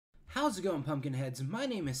How's it going, Pumpkinheads? My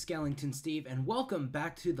name is SkellingtonSteve, and welcome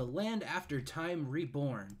back to the Land After Time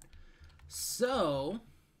Reborn. So,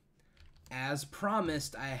 as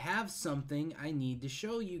promised, I have something I need to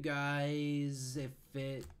show you guys if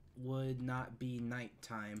it would not be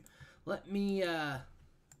nighttime. Let me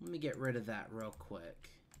get rid of that real quick.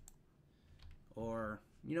 Or,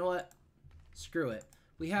 you know what? Screw it.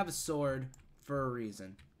 We have a sword for a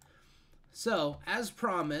reason. So, as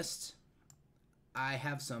promised, I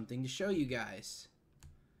have something to show you guys.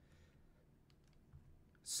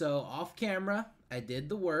 So, off camera, I did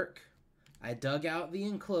the work. I dug out the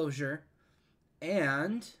enclosure,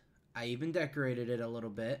 and I even decorated it a little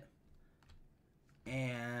bit.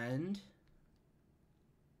 And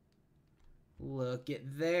look at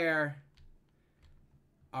there.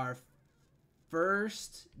 Our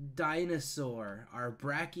first dinosaur, our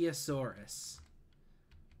Brachiosaurus.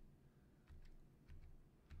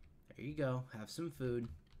 There you go. Have some food.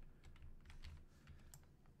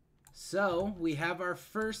 So, we have our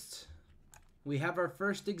first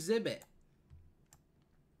exhibit.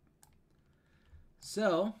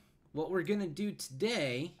 So, what we're going to do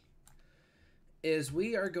today is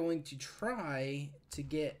we are going to try to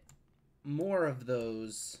get more of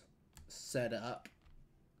those set up.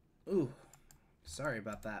 Ooh, sorry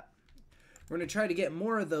about that. We're going to try to get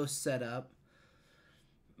more of those set up,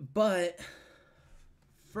 but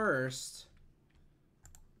first,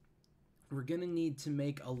 we're going to need to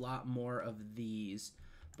make a lot more of these,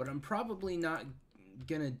 but I'm probably not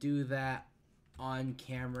going to do that on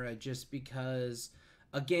camera just because,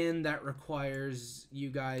 again, that requires you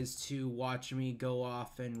guys to watch me go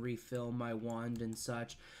off and refill my wand and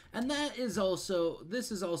such. And this is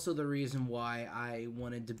also the reason why I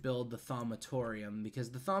wanted to build the thaumatorium,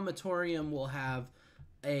 because the thaumatorium will have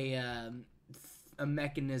a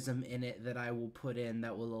mechanism in it that I will put in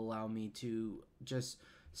that will allow me to just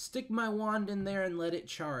stick my wand in there and let it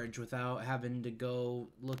charge without having to go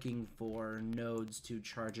looking for nodes to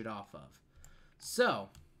charge it off of. So,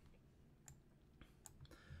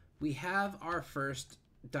 we have our first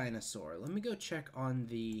dinosaur. Let me go check on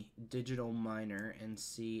the digital miner and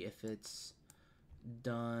see if it's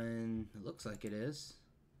done. It looks like it is.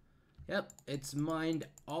 Yep, it's mined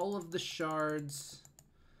all of the shards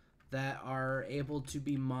that are able to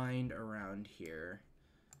be mined around here,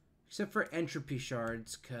 except for entropy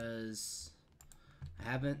shards, because I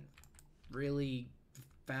haven't really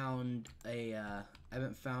found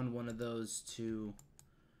one of those to,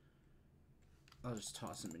 I'll just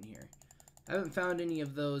toss them in here. I haven't found any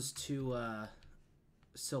of those to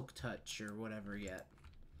silk touch or whatever yet.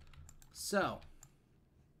 So,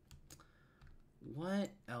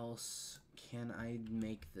 what else can I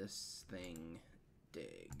make this thing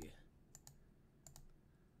dig?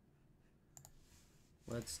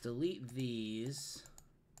 Let's delete these.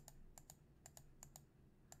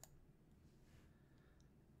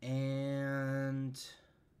 And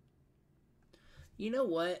you know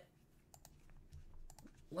what?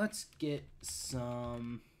 Let's get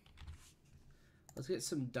some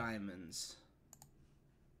diamonds.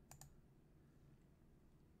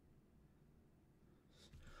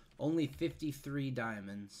 Only 53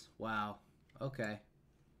 diamonds. Wow. Okay.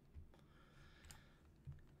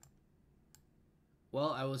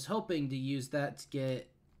 Well, I was hoping to use that to get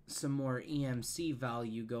some more EMC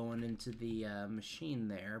value going into the machine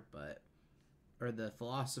there, or the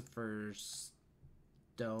Philosopher's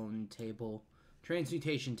Stone table,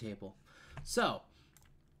 transmutation table. So,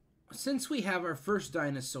 since we have our first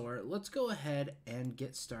dinosaur, let's go ahead and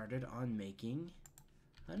get started on making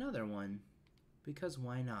another one, because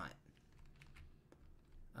why not?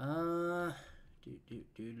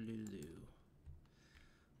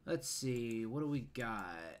 Let's see, what do we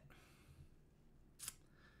got?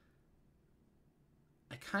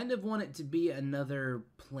 I kind of want it to be another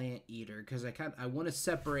plant eater, because I want to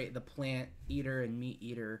separate the plant eater and meat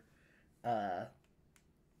eater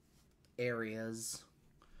areas.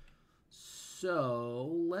 So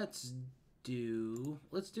let's do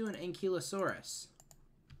an Ankylosaurus.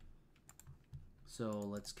 So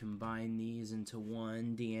let's combine these into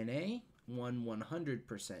one DNA, one 100%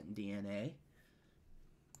 DNA.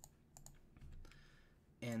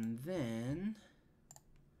 And then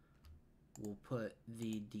we'll put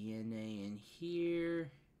the DNA in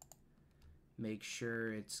here. Make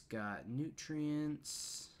sure it's got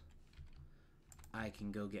nutrients. I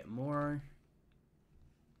can go get more.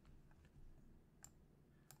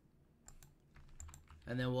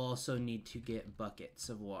 And then we'll also need to get buckets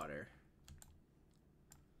of water.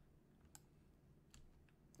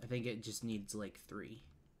 I think it just needs like 3.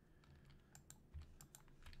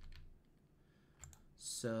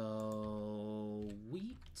 So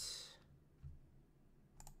wheat,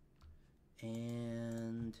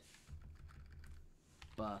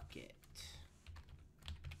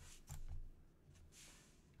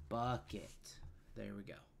 bucket. There we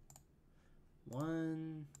go.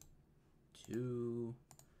 1, 2,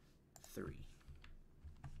 3.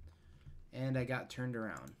 And I got turned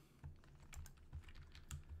around.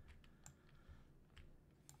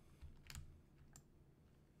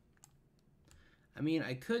 I mean,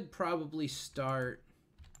 I could probably start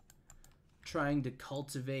trying to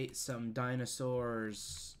cultivate some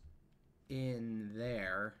dinosaurs in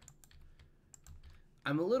there.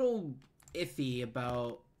 I'm a little iffy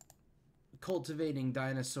about cultivating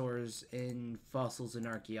dinosaurs in fossils and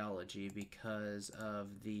archaeology because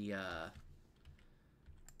of the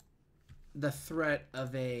threat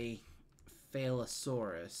of a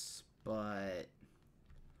Phaelosaurus, but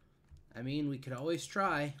I mean, we could always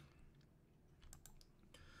try.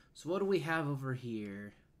 So what do we have over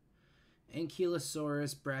here?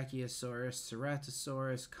 Ankylosaurus, Brachiosaurus,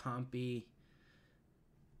 Ceratosaurus, Compy,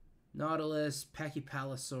 Nautilus,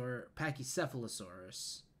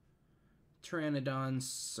 Pachycephalosaurus, Pteranodon,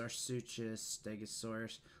 Sarsuchus,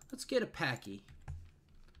 Stegosaurus. Let's get a Pachy.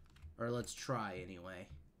 Or let's try anyway.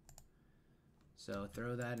 So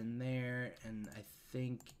throw that in there, and I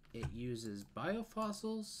think it uses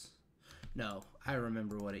biofossils? No, I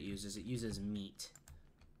remember what it uses. It uses meat.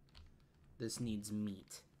 This needs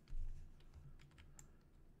meat.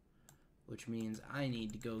 Which means I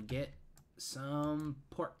need to go get some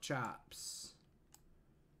pork chops.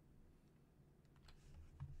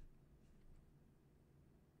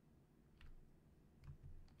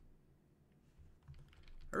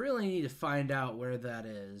 I really need to find out where that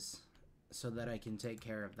is so that I can take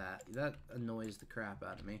care of that. That annoys the crap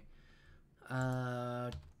out of me.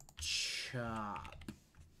 Chop.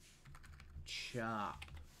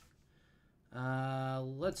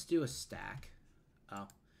 Let's do a stack. Oh.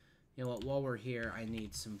 You know what, while we're here, I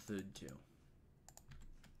need some food too.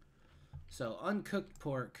 So, uncooked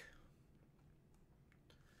pork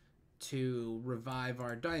to revive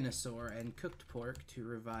our dinosaur, and cooked pork to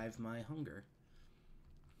revive my hunger.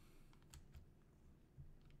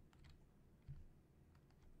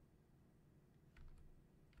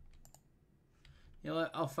 You know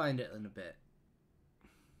what, I'll find it in a bit.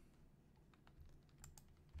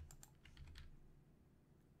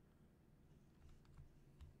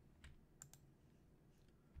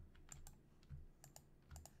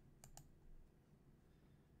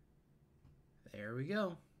 There we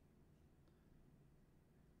go.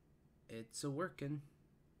 It's a-working,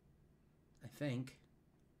 I think.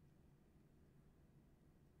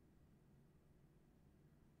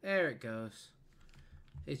 There it goes.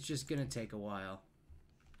 It's just gonna take a while.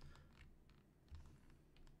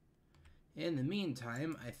 In the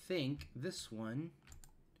meantime, I think this one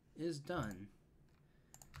is done.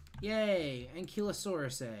 Yay!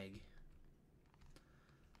 Ankylosaurus egg.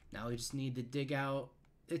 Now we just need to dig out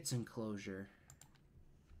its enclosure.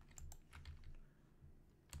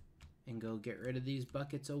 And go get rid of these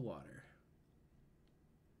buckets of water.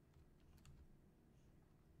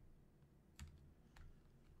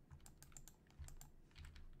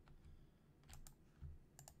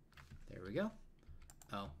 There we go.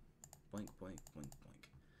 Oh. Boink, boink, boink, boink.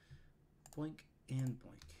 Boink and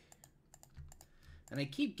boink. And I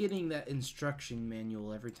keep getting that instruction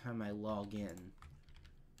manual every time I log in.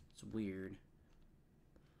 It's weird.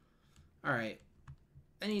 Alright.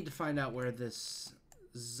 I need to find out where this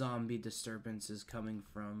zombie disturbance is coming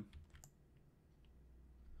from.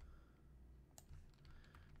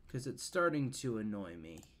 Because it's starting to annoy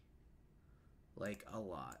me. Like, a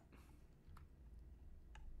lot.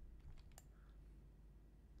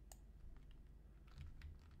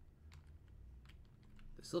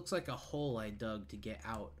 This looks like a hole I dug to get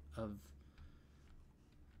out of...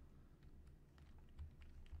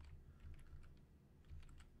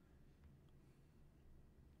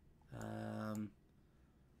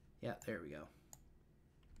 yeah, there we go.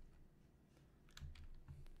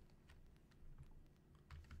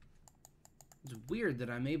 It's weird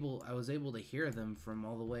that I was able to hear them from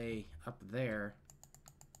all the way up there.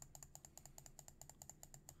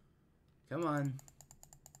 Come on.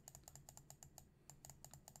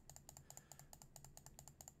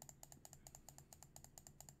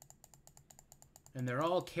 And they're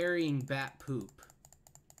all carrying bat poop.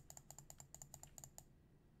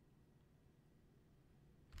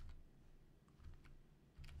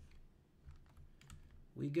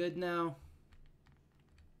 We good now?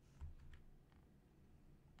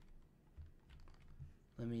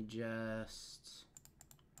 Let me just...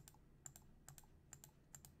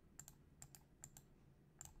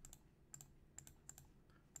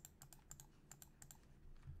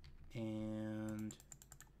 And...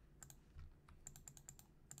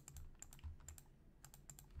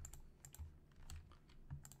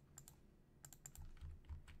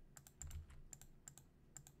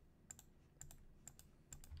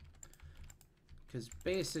 Because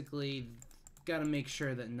basically, gotta make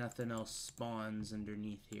sure that nothing else spawns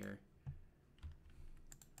underneath here.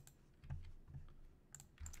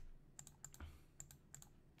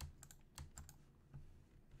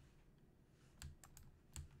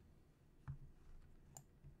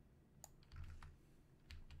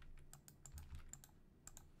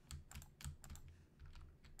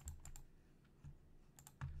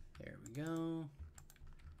 There we go.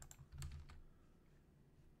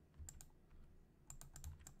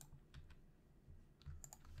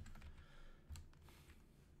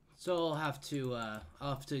 So I'll have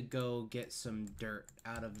to go get some dirt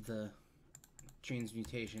out of the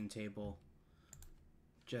transmutation table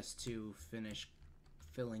just to finish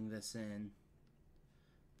filling this in.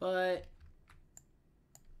 But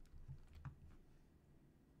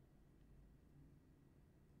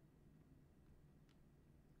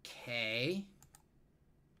okay.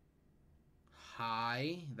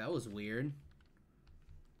 Hi, that was weird.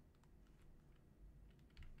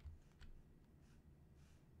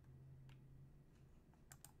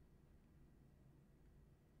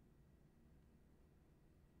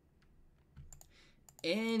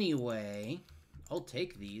 Anyway, I'll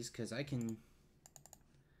take these because I can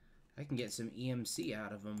get some EMC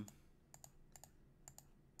out of them.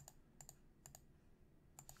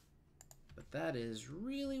 But that is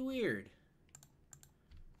really weird.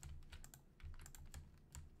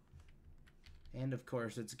 And of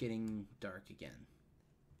course, it's getting dark again.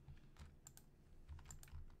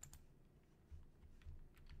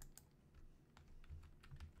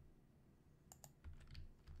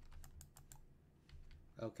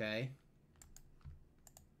 Okay.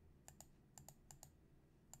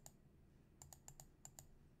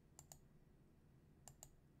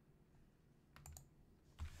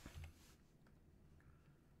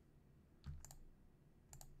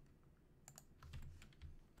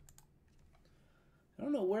 I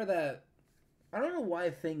don't know where that... I don't know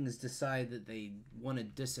why things decide that they want to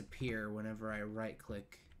disappear whenever I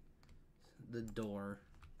right-click the door.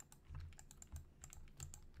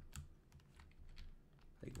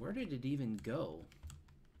 Like, where did it even go?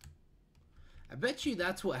 I bet you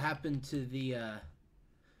that's what happened to the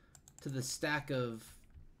stack of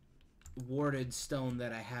warded stone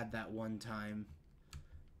that I had that one time.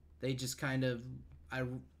 They just kind of...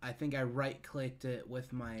 I think I right-clicked it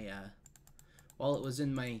with my... while it was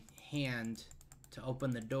in my hand to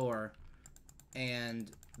open the door,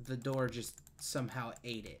 and the door just somehow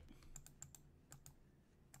ate it.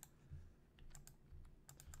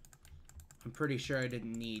 I'm pretty sure I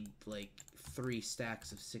didn't need like 3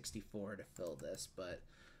 stacks of 64 to fill this, but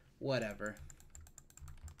whatever.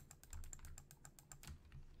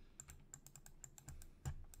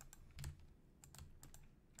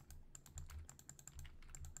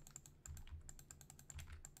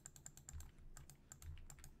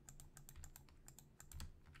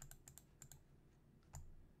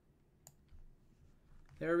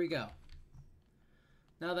 There we go.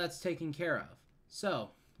 Now that's taken care of.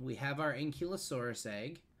 So, we have our Ankylosaurus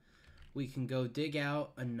egg. We can go dig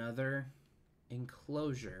out another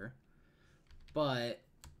enclosure. But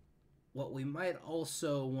what we might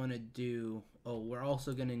also want to do... Oh, we're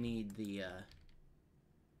also going to need the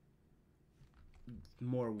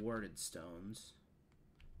more warded stones.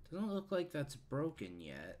 Doesn't look like that's broken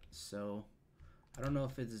yet. So, I don't know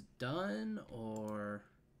if it's done or...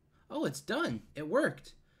 Oh, it's done. It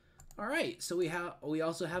worked. All right, so we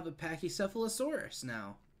also have a Pachycephalosaurus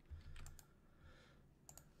now.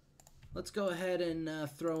 Let's go ahead and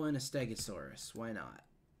throw in a Stegosaurus. Why not?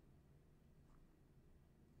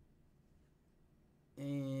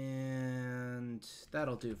 And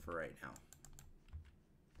that'll do for right now.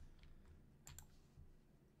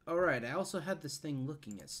 All right, I also had this thing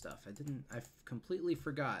looking at stuff. I completely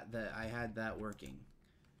forgot that I had that working.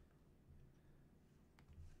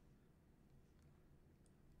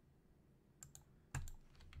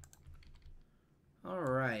 All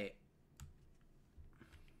right.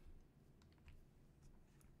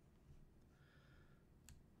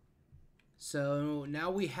 So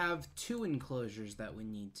now we have 2 enclosures that we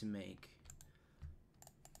need to make.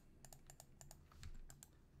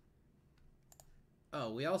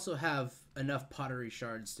 Oh, we also have enough pottery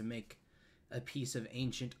shards to make a piece of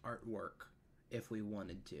ancient artwork if we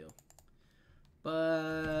wanted to.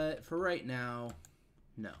 But for right now,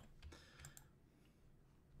 no.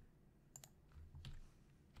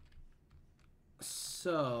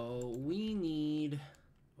 So we need,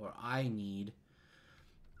 or I need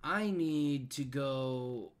to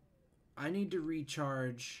go, I need to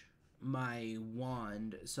recharge my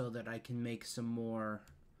wand so that I can make some more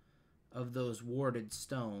of those warded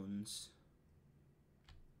stones.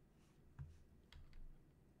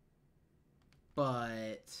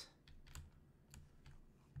 but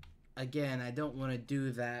again, I don't want to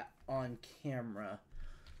do that on camera.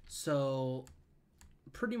 So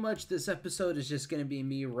pretty much this episode is just going to be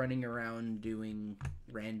me running around doing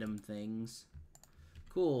random things.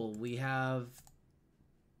 Cool, we have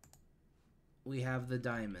the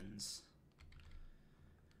diamonds.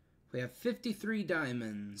 We have 53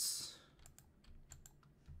 diamonds.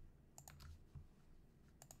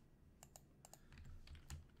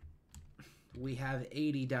 We have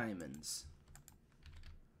 80 diamonds.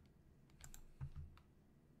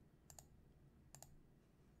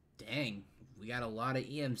 Dang, we got a lot of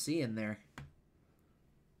EMC in there.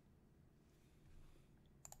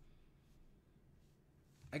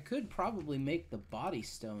 I could probably make the body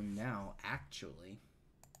stone now, actually.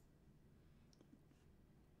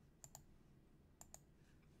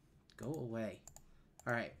 Go away.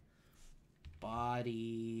 Alright.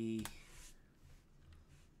 Body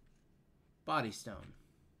stone.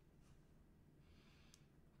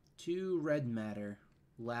 2 red matter,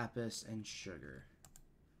 lapis, and sugar.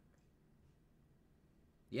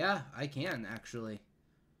 Yeah, I can, actually.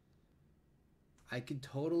 I could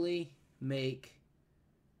totally make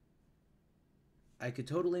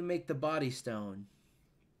the body stone.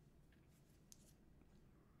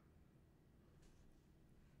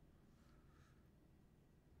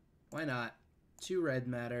 Why not? 2 red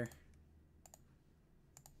matter,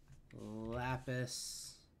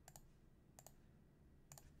 lapis,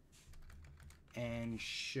 and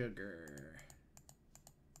sugar.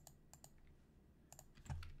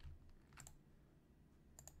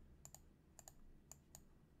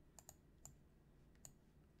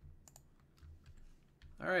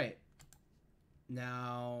 All right.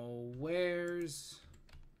 Now, where's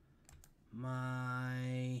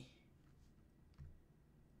my...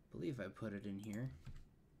 I believe I put it in here.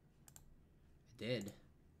 I did.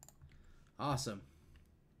 Awesome.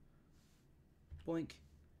 Boink.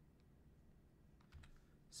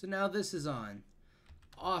 So now this is on.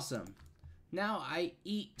 Awesome. Now I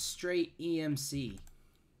eat straight EMC.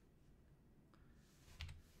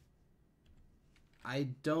 I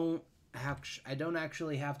don't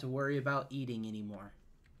actually have to worry about eating anymore.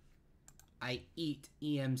 I eat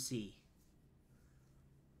EMC.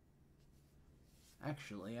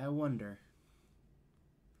 Actually, I wonder.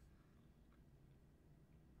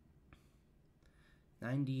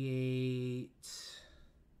 98.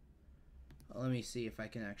 Let me see if I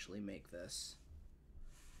can actually make this.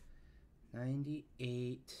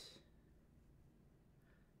 98.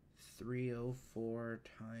 304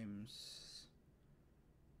 times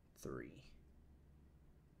 3.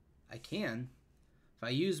 I can. If I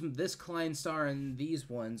use this Klein star and these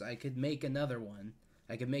ones, I could make another one.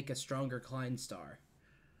 I could make a stronger Klein star.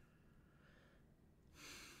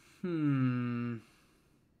 I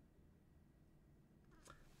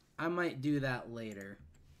might do that later.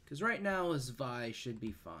 Because right now his Vi should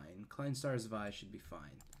be fine. Klein star's Vi should be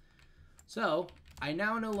fine. So, I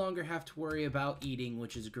now no longer have to worry about eating,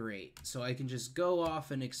 which is great. So I can just go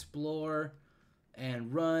off and explore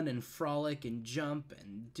and run and frolic and jump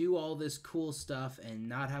and do all this cool stuff and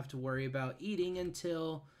not have to worry about eating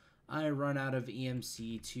until I run out of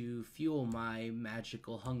EMC to fuel my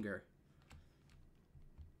magical hunger.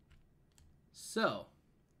 So,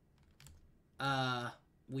 I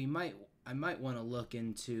might want to look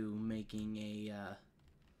into making a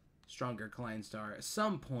stronger Klein star at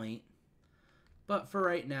some point, but for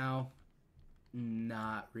right now,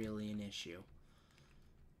 not really an issue.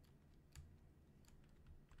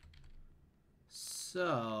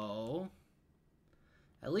 So,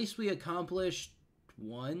 at least we accomplished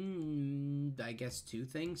one, I guess 2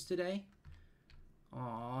 things today.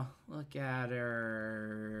 Aw, look at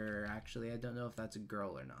her. Actually, I don't know if that's a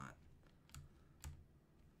girl or not.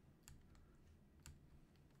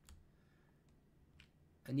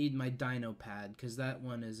 I need my dino pad, because that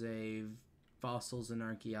one is a fossils and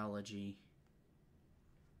archaeology.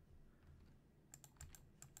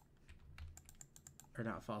 Or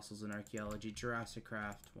not fossils and archaeology, Jurassic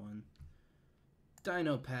Craft one.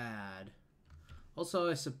 Dino pad. Also,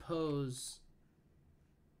 I suppose...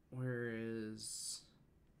 Where is...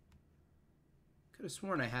 Could have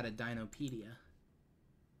sworn I had a Dinopedia.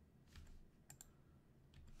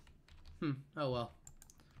 Oh well.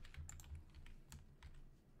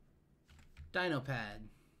 Dinopad.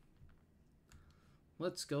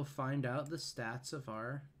 Let's go find out the stats of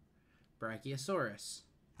our Brachiosaurus.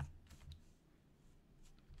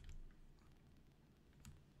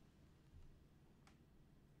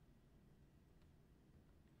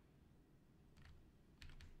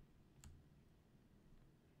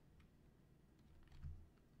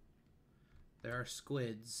 There are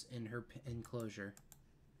squids in her enclosure.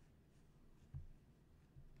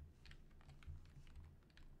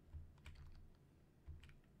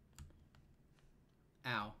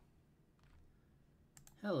 Ow.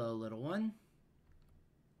 Hello, little one.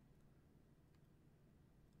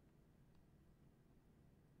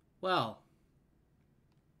 Well,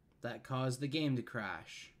 that caused the game to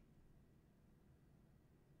crash.